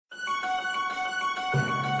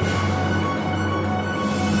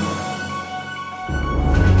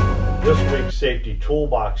This week's Safety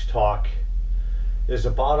Toolbox Talk is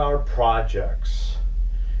about our projects.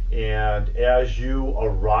 And as you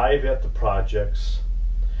arrive at the projects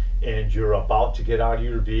and you're about to get out of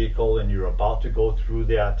your vehicle and you're about to go through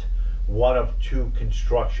that one of two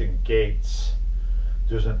construction gates,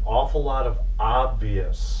 there's an awful lot of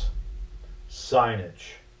obvious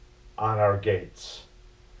signage on our gates.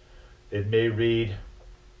 It may read,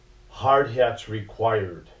 hard hats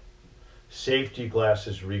required, safety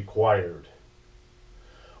glasses required.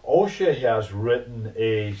 OSHA has written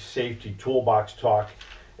a safety toolbox talk,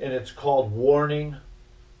 and it's called Warning,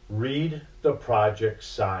 Read the Project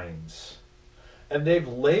Signs. And they've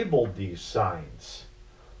labeled these signs.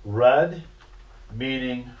 Red,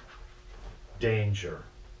 meaning danger.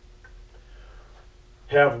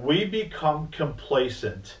 Have we become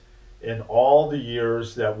complacent in all the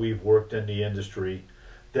years that we've worked in the industry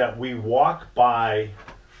that we walk by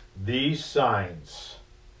these signs?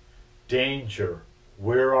 Danger,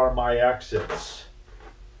 where are my exits?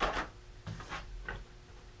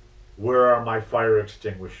 Where are my fire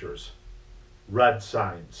extinguishers? Red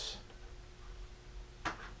signs.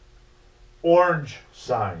 Orange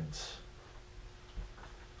signs.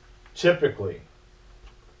 Typically,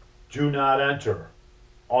 do not enter.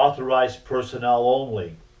 Authorized personnel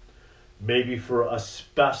only. Maybe for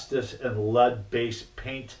asbestos and lead-based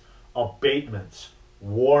paint abatements.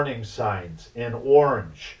 Warning signs in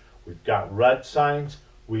orange. We've got red signs.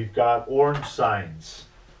 We've got orange signs.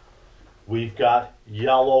 We've got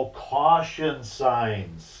yellow caution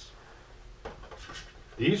signs.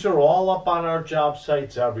 These are all up on our job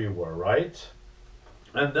sites everywhere, right?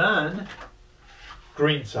 And then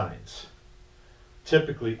green signs.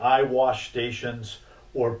 Typically eye wash stations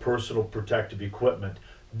or personal protective equipment.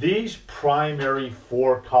 These primary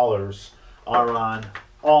four colors are on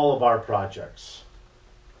all of our projects.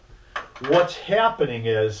 What's happening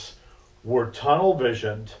is we're tunnel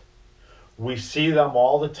visioned. We see them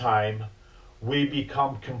all the time. We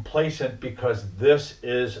become complacent because this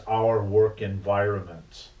is our work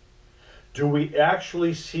environment. Do we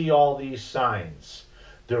actually see all these signs?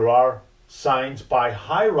 There are signs by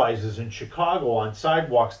high-rises in Chicago on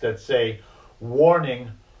sidewalks that say,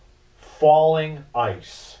 warning, falling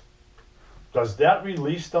ice. Does that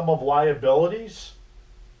release them of liabilities?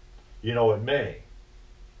 You know, it may.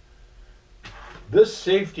 This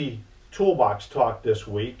safety toolbox talk this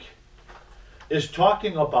week is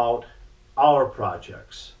talking about our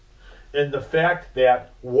projects and the fact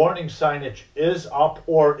that warning signage is up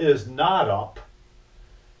or is not up.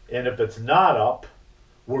 And if it's not up,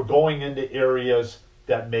 we're going into areas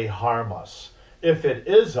that may harm us. If it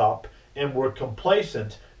is up and we're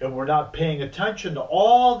complacent and we're not paying attention to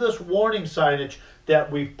all this warning signage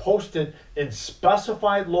that we've posted in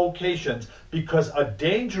specified locations because a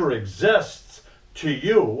danger exists to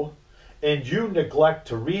you, and you neglect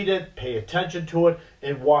to read it, pay attention to it,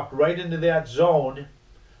 and walk right into that zone,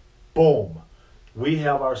 boom. We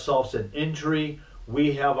have ourselves an injury.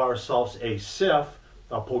 We have ourselves a SIF,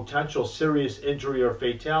 a potential serious injury or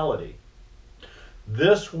fatality.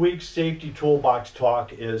 This week's Safety Toolbox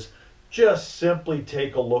Talk is just simply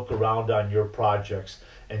take a look around on your projects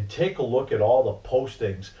and take a look at all the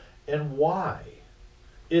postings and why.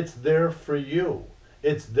 It's there for you.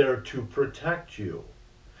 It's there to protect you.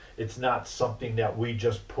 It's not something that we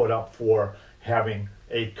just put up for having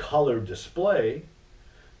a color display.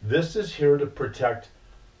 This is here to protect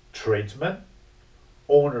tradesmen,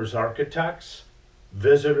 owners, architects,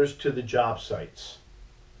 visitors to the job sites.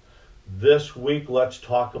 This week, let's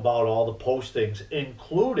talk about all the postings,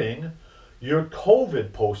 including your COVID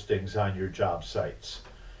postings on your job sites.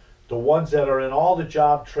 The ones that are in all the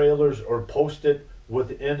job trailers or posted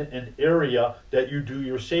within an area that you do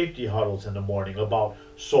your safety huddles in the morning about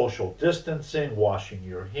social distancing, washing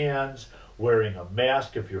your hands, wearing a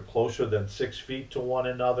mask if you're closer than 6 feet to one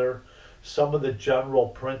another, some of the general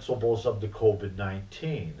principles of the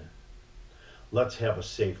COVID-19. Let's have a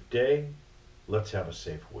safe day. Let's have a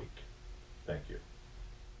safe week. Thank you.